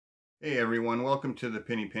Hey everyone, welcome to the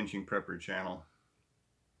Penny Pinching Prepper channel.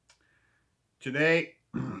 Today,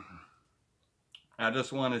 I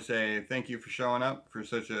just want to say thank you for showing up for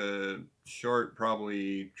such a short,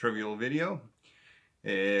 probably trivial video.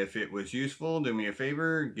 If it was useful, do me a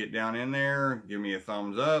favor, get down in there, give me a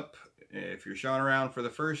thumbs up. If you're showing around for the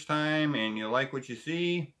first time and you like what you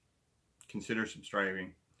see, consider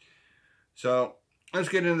subscribing. So, let's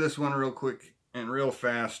get into this one real quick and real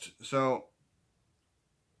fast. So,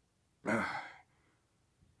 I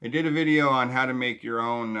did a video on how to make your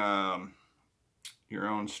own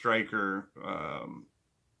striker,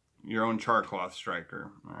 your own char cloth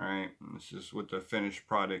striker. All right, this is what the finished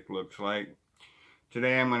product looks like.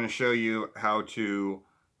 Today I'm going to show you how to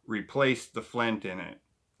replace the flint in it.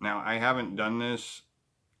 Now I haven't done this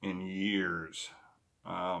in years,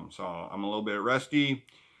 so I'm a little bit rusty.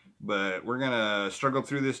 But we're going to struggle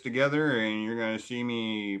through this together, and you're going to see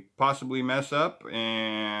me possibly mess up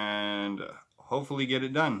and hopefully get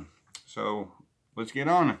it done. So let's get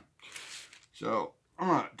on it. So I'm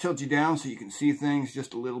going to tilt you down so you can see things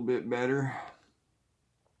just a little bit better.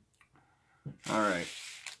 Alright.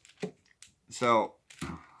 So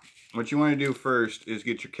what you want to do first is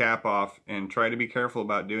get your cap off, and try to be careful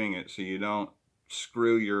about doing it so you don't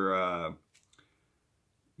screw your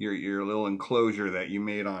little enclosure that you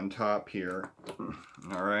made on top here.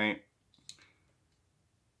 All right,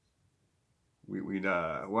 we'd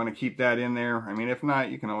want to keep that in there. I mean, if not,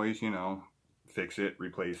 you can always, fix it,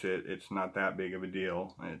 replace it. It's not that big of a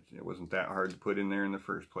deal. It wasn't that hard to put in there in the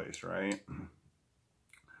first place, right?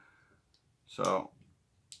 So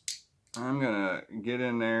I'm gonna get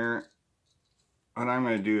in there. What I'm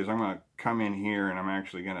gonna do is I'm gonna come in here, and I'm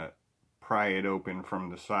actually gonna pry it open from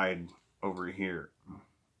the side over here.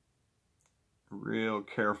 Real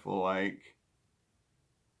careful, like.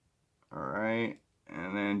 Alright,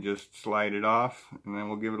 and then just slide it off, and then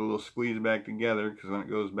we'll give it a little squeeze back together, because when it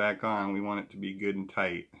goes back on, we want it to be good and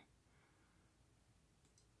tight.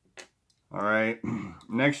 Alright,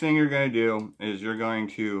 next thing you're going to do is you're going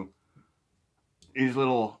to, these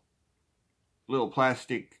little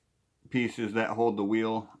plastic pieces that hold the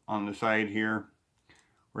wheel on the side here,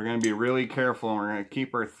 we're going to be really careful, and we're going to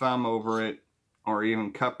keep our thumb over it, or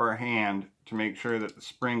even cup our hand to make sure that the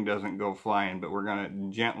spring doesn't go flying, but we're going to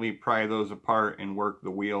gently pry those apart and work the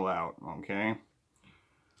wheel out, okay?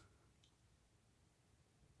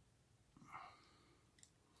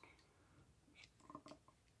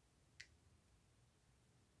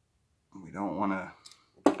 We don't want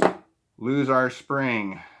to lose our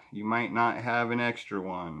spring. You might not have an extra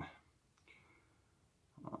one.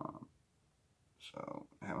 So,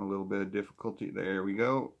 having a little bit of difficulty. There we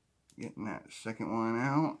go. Getting that second one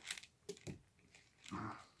out.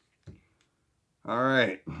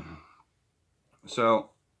 Alright, so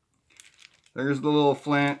there's the little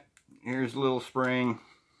flint, here's the little spring.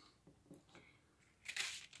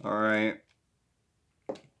 Alright,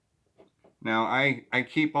 now I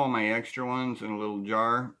keep all my extra ones in a little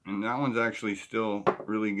jar, and that one's actually still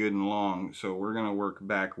really good and long, so we're going to work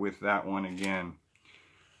back with that one again.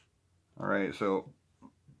 Alright, so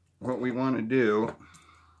what we want to do,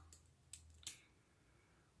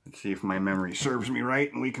 let's see if my memory serves me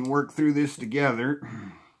right and we can work through this together.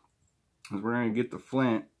 Because we're going to get the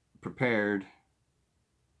flint prepared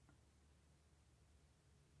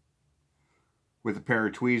with a pair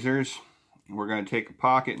of tweezers. We're going to take a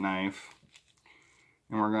pocket knife,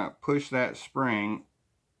 and we're going to push that spring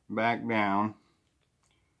back down,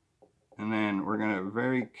 and then we're going to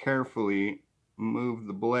very carefully move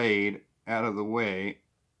the blade out of the way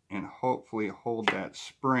and hopefully hold that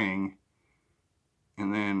spring,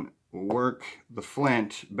 and then work the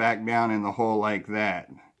flint back down in the hole like that.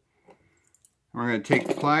 We're going to take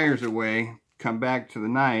the pliers away, come back to the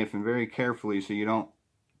knife, and very carefully, so you don't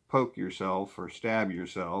poke yourself or stab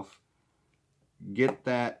yourself, get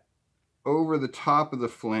that over the top of the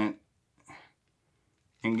flint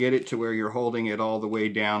and get it to where you're holding it all the way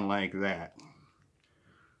down like that.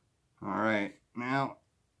 Alright, now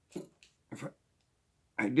if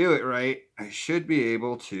I do it right, I should be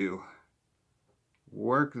able to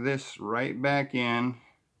work this right back in.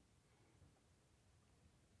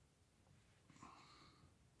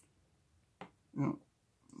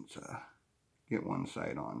 Let's get one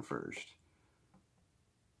side on first.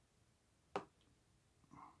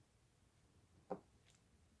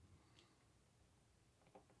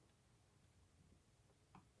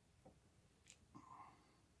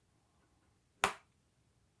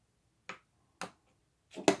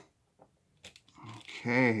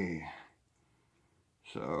 Okay.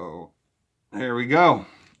 So there we go.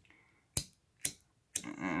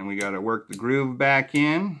 And we got to work the groove back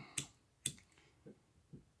in.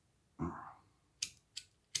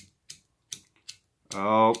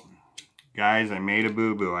 Oh, guys, I made a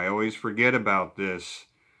boo-boo. I always forget about this.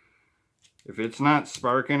 If it's not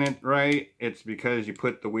sparking it right, it's because you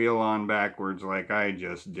put the wheel on backwards like I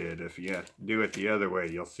just did. If you do it the other way,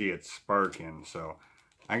 you'll see it sparking. So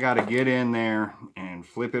I got to get in there and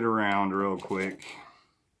flip it around real quick.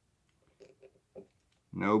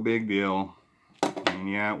 No big deal. And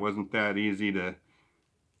yeah, it wasn't that easy to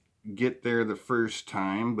get there the first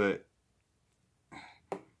time, but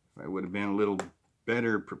if I would have been a little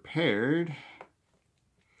better prepared,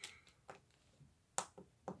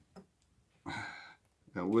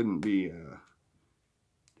 I wouldn't be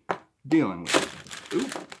dealing with it.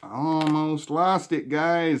 Oop, almost lost it,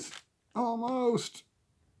 guys. Almost.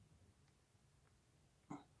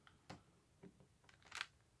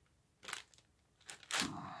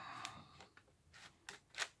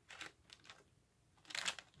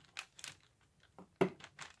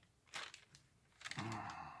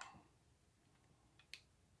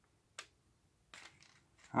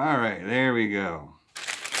 All right, there we go.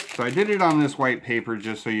 So I did it on this white paper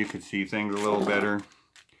just so you could see things a little better.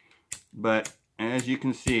 But as you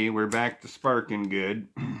can see, we're back to sparking good.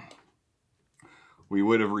 We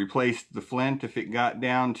would have replaced the flint if it got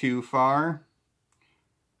down too far.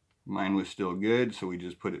 Mine was still good, so we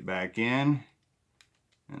just put it back in.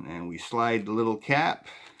 And then we slide the little cap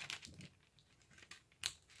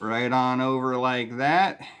right on over like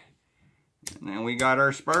that. And then we got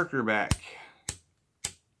our sparker back.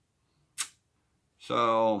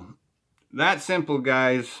 So that's simple,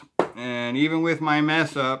 guys. And even with my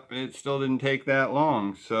mess up, it still didn't take that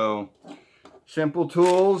long. So simple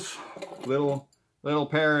tools, little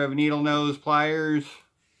pair of needle nose pliers,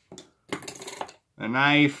 a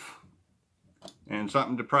knife, and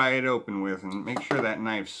something to pry it open with. And make sure that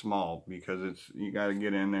knife's small, because you got to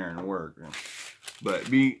get in there and work. But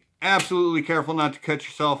be absolutely careful not to cut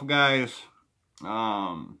yourself, guys.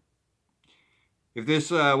 If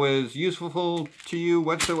this was useful to you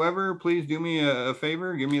whatsoever, please do me a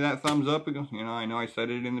favor. Give me that thumbs up. You know, I know I said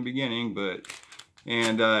it in the beginning, but...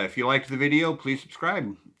 And if you liked the video, please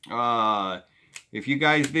subscribe. If you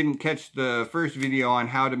guys didn't catch the first video on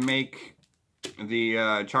how to make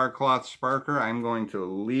the char cloth sparker, I'm going to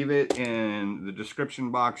leave it in the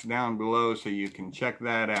description box down below so you can check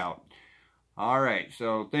that out. Alright,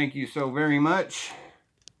 so thank you so very much.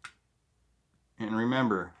 And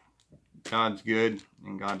remember, God's good,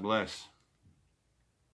 and God bless.